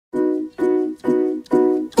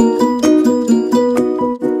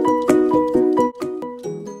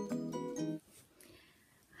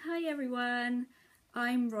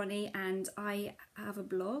I'm Ronnie and I have a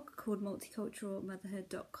blog called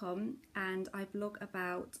multiculturalmotherhood.com, and I blog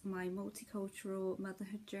about my multicultural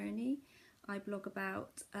motherhood journey. I blog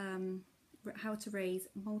about how to raise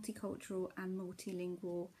multicultural and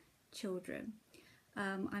multilingual children.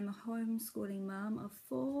 I'm a homeschooling mum of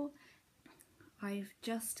 4. I've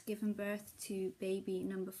just given birth to baby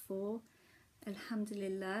number 4,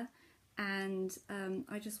 alhamdulillah, and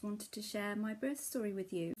I just wanted to share my birth story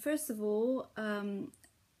with you. First of all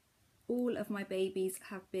of my babies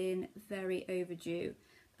have been very overdue,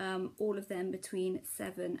 all of them between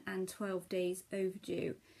 7 and 12 days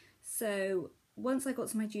overdue. So once I got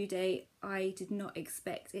to my due date, I did not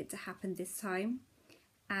expect it to happen this time,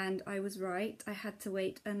 and I was right. I had to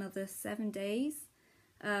wait another 7 days.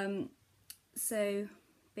 So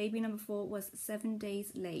baby number 4 was 7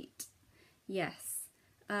 days late. Yes.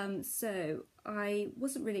 So I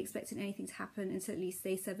wasn't really expecting anything to happen until at least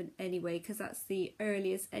day 7 anyway, because that's the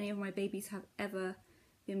earliest any of my babies have ever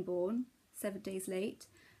been born, 7 days late.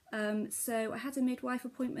 So I had a midwife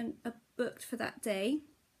appointment booked for that day,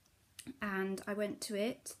 and I went to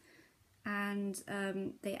it, and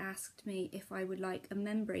they asked me if I would like a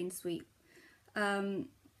membrane sweep, and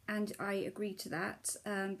I agreed to that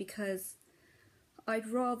because I'd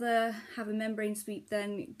rather have a membrane sweep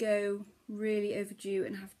than go really overdue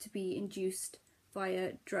and have to be induced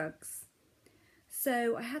via drugs.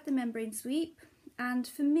 So I had the membrane sweep, and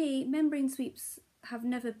for me, membrane sweeps have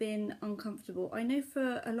never been uncomfortable. I know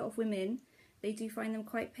for a lot of women they do find them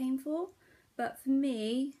quite painful, but for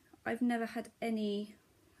me, I've never had any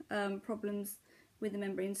problems with the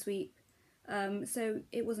membrane sweep, so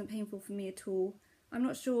it wasn't painful for me at all. I'm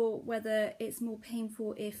not sure whether it's more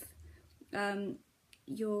painful if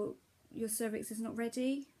your cervix is not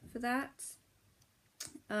ready for that.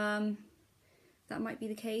 That might be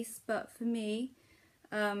the case, but for me,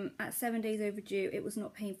 at 7 days overdue, it was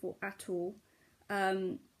not painful at all.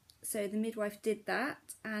 So the midwife did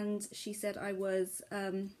that, and she said I was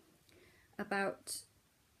about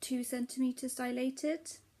 2 centimeters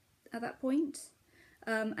dilated at that point,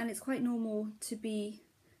 and it's quite normal to be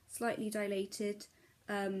slightly dilated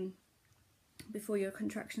before your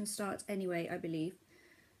contractions start anyway, I believe.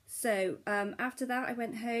 So after that I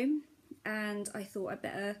went home, and I thought I'd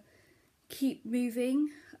better keep moving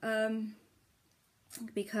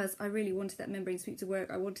because I really wanted that membrane sweep to work.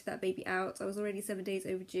 I wanted that baby out. I was already 7 days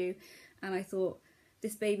overdue, and I thought,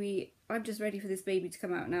 this baby, I'm just ready for this baby to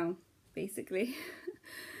come out now, basically.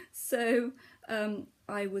 So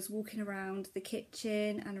I was walking around the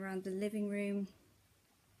kitchen and around the living room,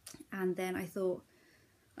 and then I thought,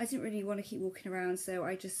 I didn't really want to keep walking around, so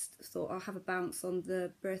I just thought I'll have a bounce on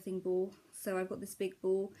the birthing ball. So I've got this big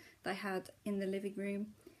ball that I had in the living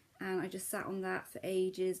room, and I just sat on that for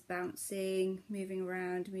ages, bouncing, moving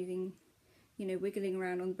around, wiggling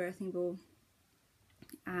around on the birthing ball.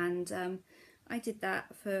 And I did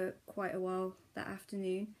that for quite a while that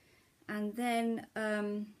afternoon, and then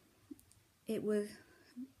it was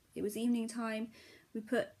evening time. We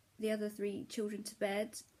put the other 3 children to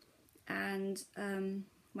bed, and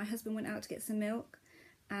my husband went out to get some milk,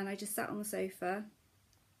 and I just sat on the sofa,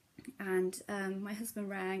 and my husband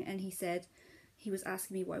rang, and he said he was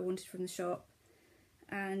asking me what I wanted from the shop,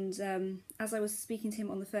 and as I was speaking to him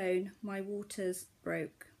on the phone, my waters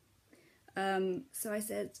broke. So I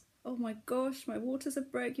said, oh my gosh, my waters have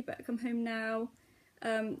broke, you better come home now.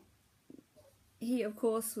 He of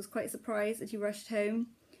course was quite surprised, and he rushed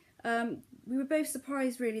home. We were both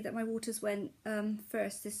surprised really that my waters went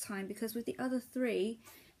first this time, because with the other 3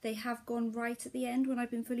 they have gone right at the end when I've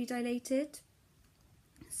been fully dilated.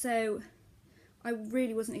 So I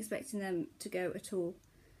really wasn't expecting them to go at all.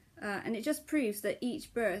 And it just proves that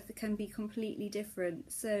each birth can be completely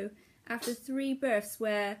different. So after 3 births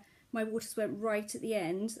where my waters went right at the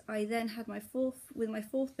end, I then had my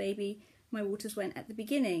 4th baby, my waters went at the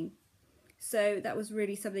beginning. So that was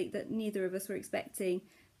really something that neither of us were expecting.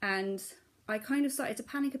 And I kind of started to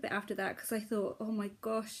panic a bit after that, because I thought, oh my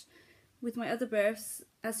gosh, with my other births,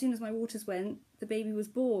 as soon as my waters went, the baby was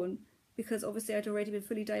born, because obviously I'd already been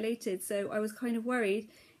fully dilated. So I was kind of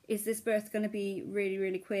worried, is this birth going to be really,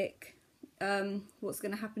 really quick? What's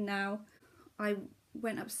going to happen now? I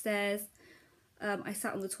went upstairs, I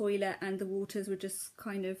sat on the toilet, and the waters were just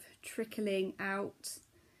kind of trickling out,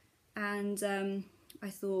 and I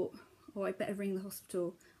thought, oh, I better ring the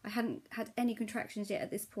hospital. I hadn't had any contractions yet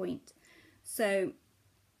at this point. So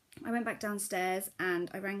I went back downstairs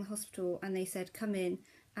and I rang the hospital, and they said, come in,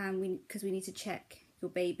 because we need to check your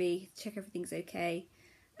baby, check everything's okay.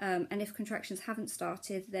 And if contractions haven't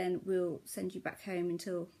started, then we'll send you back home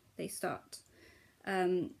until they start.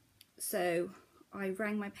 So I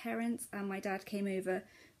rang my parents and my dad came over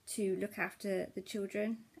to look after the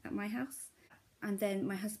children at my house, and then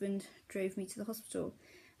my husband drove me to the hospital.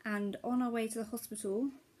 And on our way to the hospital,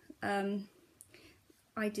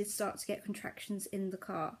 I did start to get contractions in the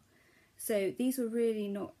car. So these were really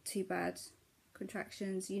not too bad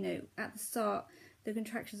contractions. You know, at the start the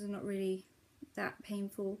contractions are not really that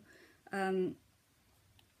painful.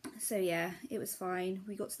 So yeah, it was fine.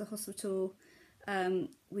 We got to the hospital.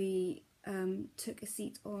 We took a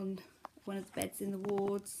seat on one of the beds in the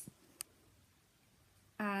wards,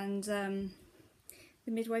 and the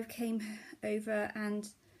midwife came over and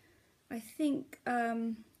I think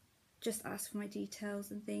just asked for my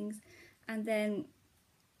details and things, and then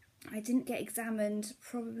I didn't get examined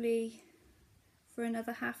probably for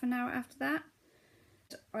another half an hour after that.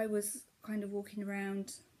 I was kind of walking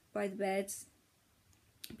around by the bed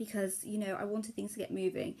because, you know, I wanted things to get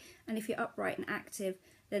moving, and if you're upright and active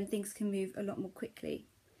then things can move a lot more quickly.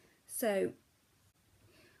 So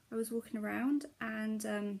I was walking around, and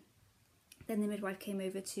then the midwife came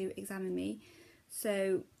over to examine me.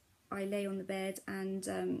 So I lay on the bed,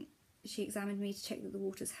 and she examined me to check that the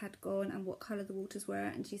waters had gone and what colour the waters were,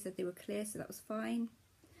 and she said they were clear, so that was fine.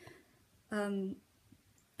 And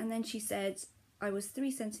then she said I was 3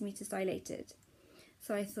 centimetres dilated.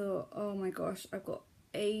 So I thought, oh my gosh, I've got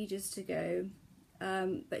ages to go.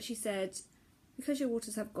 But she said, because your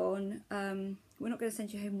waters have gone, we're not going to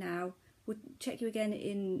send you home now. We'll check you again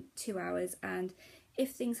in 2 hours, and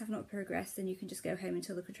if things have not progressed then you can just go home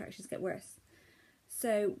until the contractions get worse.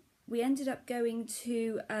 So we ended up going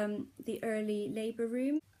to the early labour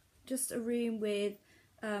room, just a room with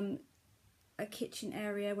a kitchen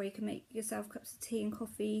area where you can make yourself cups of tea and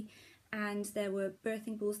coffee, and there were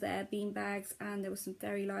birthing balls there, bean bags, and there was some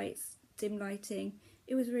fairy lights, dim lighting.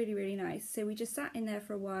 It was really, really nice. So we just sat in there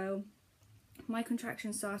for a while. My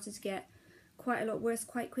contractions started to get quite a lot worse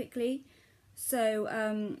quite quickly, so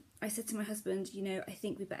I said to my husband, you know, I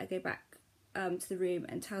think we better go back to the room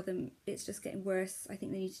and tell them it's just getting worse. I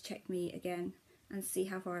think they need to check me again and see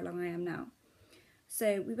how far along I am now.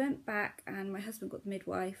 So we went back, and my husband got the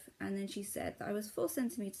midwife, and then she said that I was 4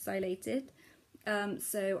 centimetres dilated.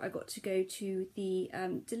 So I got to go to the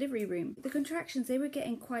delivery room. The contractions, they were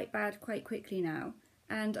getting quite bad quite quickly now,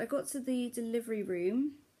 and I got to the delivery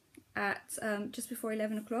room at just before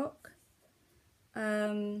 11 o'clock.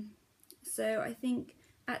 So I think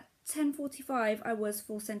at 10:45 I was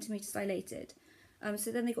 4 centimetres dilated.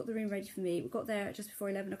 So then they got the room ready for me. We got there just before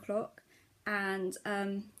 11 o'clock, and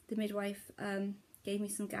the midwife gave me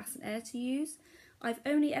some gas and air to use. I've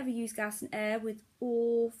only ever used gas and air with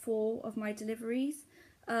all 4 of my deliveries.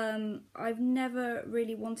 I've never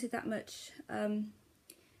really wanted that much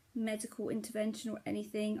medical intervention or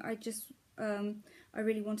anything. I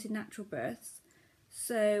really wanted natural births.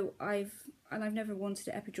 So I've never wanted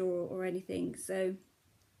an epidural or anything. So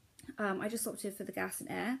I just opted for the gas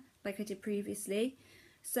and air like I did previously.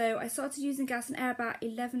 So I started using gas and air about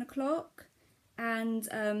 11 o'clock, and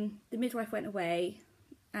the midwife went away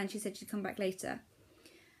and she said she'd come back later.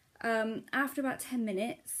 After about 10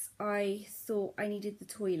 minutes I thought I needed the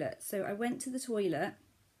toilet, so I went to the toilet,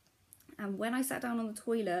 and when I sat down on the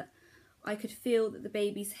toilet I could feel that the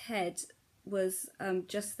baby's head was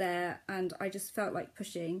just there, and I just felt like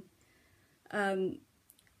pushing.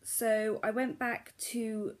 So I went back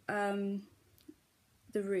to the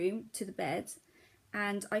room, to the bed,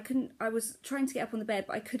 and I was trying to get up on the bed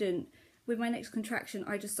but I couldn't. With my next contraction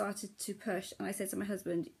I just started to push, and I said to my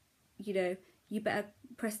husband, you know, you better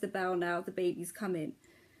press the bell now, the baby's coming.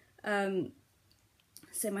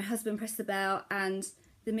 So my husband pressed the bell, and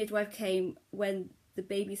the midwife came when the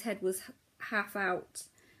baby's head was half out,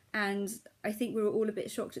 and I think we were all a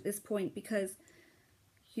bit shocked at this point because,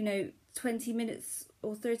 you know, 20 minutes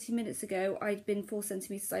or 30 minutes ago I'd been 4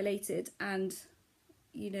 centimetres dilated, and,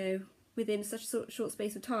 you know, within such a short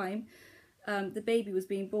space of time the baby was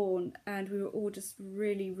being born, and we were all just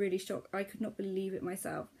really, really shocked. I could not believe it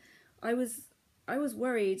myself. I was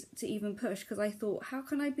worried to even push because I thought, how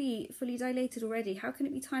can I be fully dilated already? How can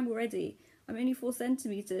it be time already? I'm only 4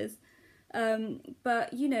 centimetres.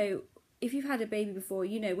 But, you know, if you've had a baby before,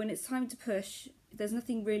 you know, when it's time to push, there's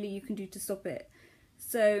nothing really you can do to stop it.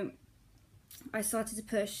 So I started to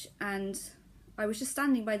push, and I was just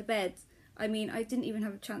standing by the bed. I mean, I didn't even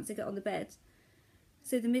have a chance to get on the bed.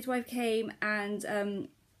 So the midwife came, and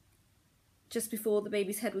just before the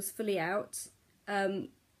baby's head was fully out, and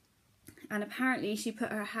apparently she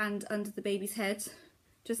put her hand under the baby's head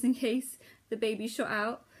just in case the baby shot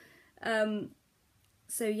out.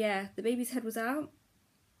 So yeah, the baby's head was out,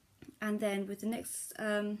 and then with the next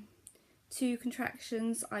 2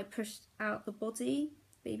 contractions I pushed out the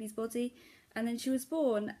baby's body, and then she was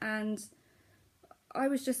born, and I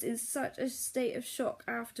was just in such a state of shock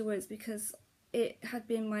afterwards because it had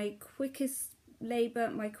been my quickest labour,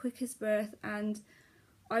 my quickest birth, and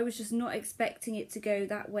I was just not expecting it to go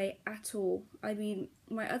that way at all. I mean,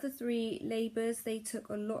 my other 3 labours, they took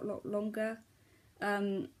a lot longer.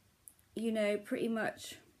 You know, pretty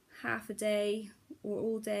much half a day or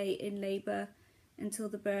all day in labour until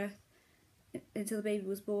the baby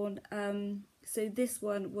was born. So this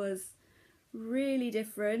one was really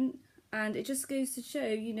different, and it just goes to show,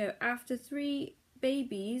 you know, after 3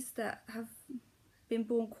 babies that have been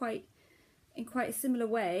born in quite a similar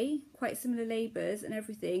way, quite similar labours and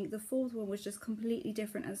everything, the 4th one was just completely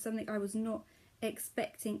different and something I was not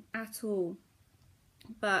expecting at all.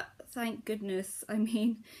 But thank goodness, I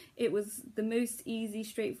mean, it was the most easy,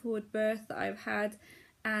 straightforward birth that I've had,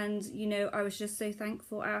 and you know, I was just so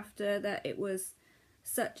thankful after that it was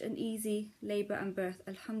such an easy labour and birth.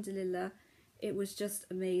 Alhamdulillah, it was just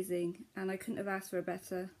amazing, and I couldn't have asked for a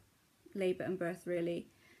better labour and birth, really.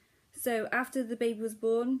 So after the baby was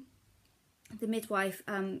born, the midwife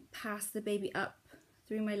passed the baby up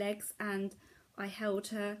through my legs, and I held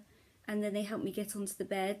her, and then they helped me get onto the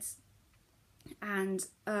bed, and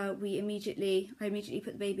I immediately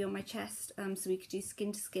put the baby on my chest so we could do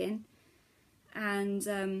skin to skin.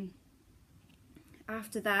 And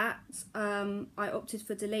after that, I opted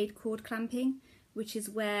for delayed cord clamping, which is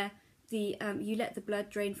where you let the blood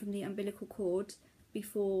drain from the umbilical cord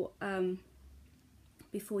before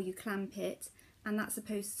you clamp it, and that's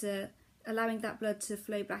supposed to, allowing that blood to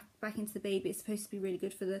flow back into the baby, it's supposed to be really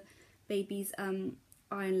good for the baby's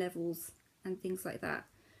iron levels and things like that.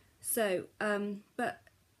 So, but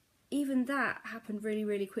even that happened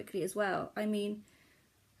really quickly as well. I mean,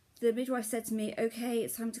 the midwife said to me, okay,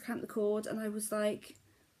 it's time to clamp the cord, and I was like,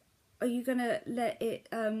 are you gonna let it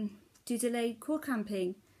do delayed cord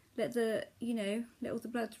clamping? Let all the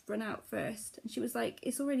blood run out first? And she was like,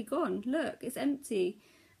 it's already gone, look, it's empty.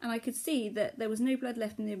 And I could see that there was no blood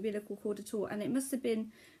left in the umbilical cord at all, and it must have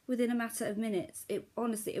been within a matter of minutes.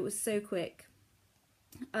 Honestly, it was so quick.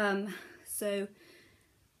 So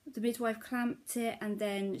the midwife clamped it, and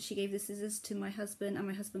then she gave the scissors to my husband, and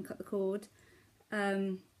my husband cut the cord.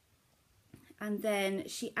 And then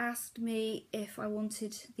she asked me if I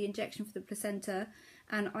wanted the injection for the placenta,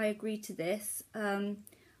 and I agreed to this.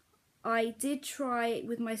 I did try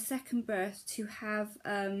with my second birth to have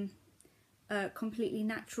a completely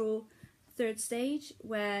natural 3rd stage,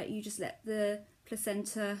 where you just let the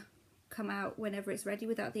placenta come out whenever it's ready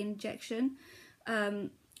without the injection.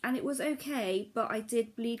 And it was okay, but I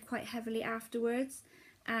did bleed quite heavily afterwards.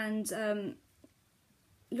 And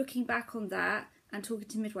looking back on that and talking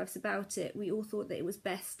to midwives about it, we all thought that it was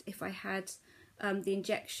best if I had the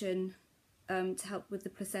injection to help with the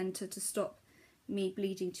placenta to stop me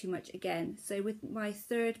bleeding too much again. So with my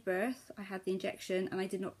 3rd birth, I had the injection and I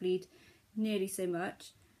did not bleed nearly so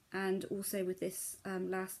much. And also with this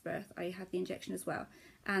last birth, I had the injection as well,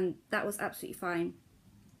 and that was absolutely fine.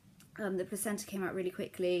 The placenta came out really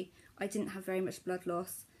quickly. I didn't have very much blood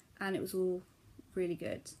loss, and it was all really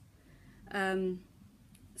good.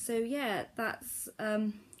 So yeah, that's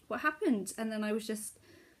what happened. And then I was just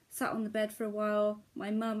sat on the bed for a while.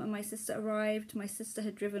 My mum and my sister arrived. My sister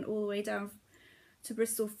had driven all the way down to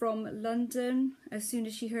Bristol from London as soon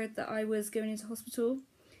as she heard that I was going into hospital,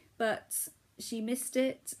 but she missed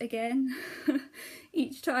it again.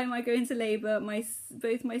 Each time I go into labour,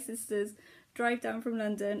 both my sisters drive down from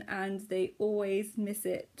London, and they always miss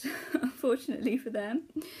it, unfortunately for them.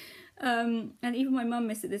 And even my mum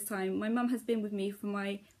missed it this time. My mum has been with me for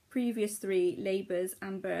my previous 3 labours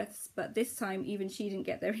and births, but this time even she didn't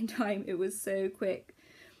get there in time. It was so quick.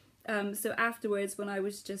 So afterwards, when I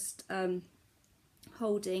was just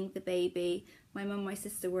holding the baby, my mum and my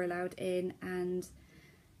sister were allowed in, and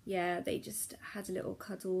yeah, they just had a little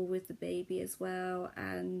cuddle with the baby as well.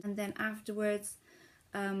 And then afterwards,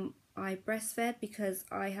 I breastfed, because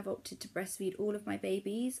I have opted to breastfeed all of my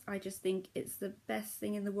babies. I just think it's the best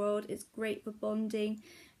thing in the world. It's great for bonding,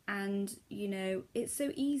 and you know, it's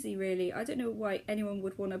so easy really. I don't know why anyone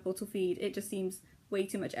would want to bottle feed. It just seems way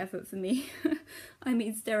too much effort for me. I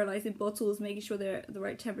mean, sterilising bottles, making sure they're at the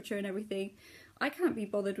right temperature and everything. I can't be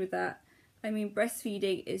bothered with that. I mean,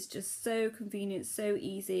 breastfeeding is just so convenient, so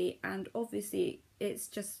easy, and obviously it's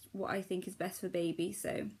just what I think is best for baby.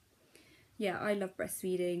 So yeah, I love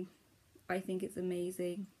breastfeeding. I think it's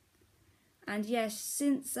amazing. And yes,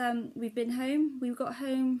 since we've been home, we got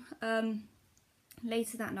home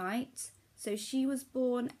later that night. So she was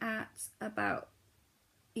born at about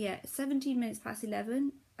 17 minutes past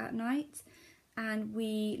 11 at night, and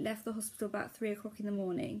we left the hospital about 3 o'clock in the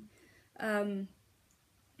morning.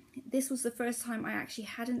 This was the first time I actually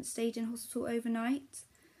hadn't stayed in hospital overnight.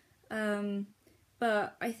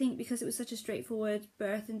 But I think because it was such a straightforward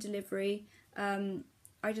birth and delivery,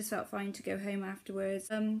 I just felt fine to go home afterwards.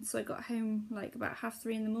 So I got home like about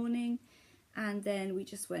 3:30 in the morning, and then we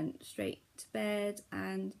just went straight to bed,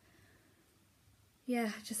 and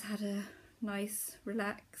yeah, just had a nice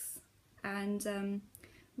relax. And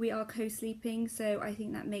we are co-sleeping, so I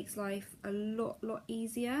think that makes life a lot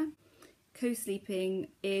easier. Co-sleeping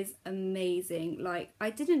is amazing. Like,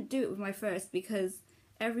 I didn't do it with my first because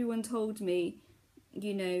everyone told me,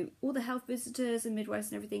 you know, all the health visitors and midwives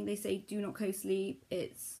and everything, they say do not co-sleep.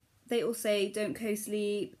 They all say don't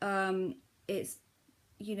co-sleep. It's,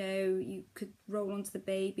 you know, you could roll onto the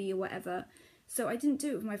baby or whatever. So I didn't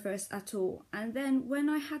do it with my first at all. And then when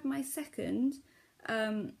I had my second,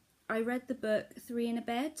 I read the book 3 in a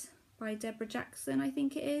Bed by Deborah Jackson, I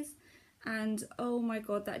think it is. And oh my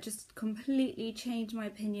god, that just completely changed my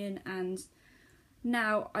opinion, and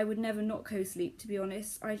now I would never not co-sleep, to be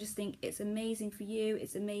honest. I just think it's amazing for you,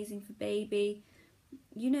 it's amazing for baby.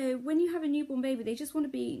 You know, when you have a newborn baby, they just want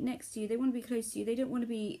to be next to you, they want to be close to you, they don't want to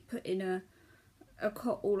be put in a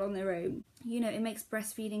cot all on their own. You know, it makes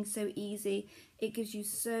breastfeeding so easy. It gives you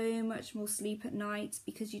so much more sleep at night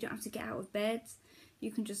because you don't have to get out of bed.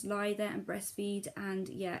 You can just lie there and breastfeed, and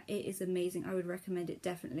yeah, it is amazing. I would recommend it,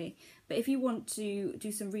 definitely. But if you want to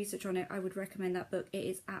do some research on it, I would recommend that book. It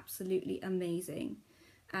is absolutely amazing.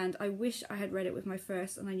 And I wish I had read it with my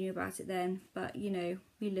first and I knew about it then, but you know,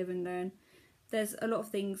 we live and learn. There's a lot of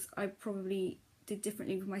things I probably did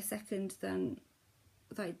differently with my second than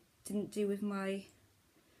that I didn't do with my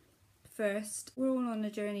first. We're all on a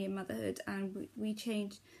journey in motherhood, and we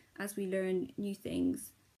change as we learn new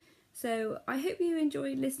things. So I hope you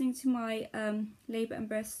enjoyed listening to my labour and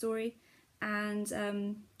birth story, and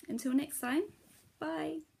until next time,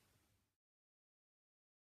 bye.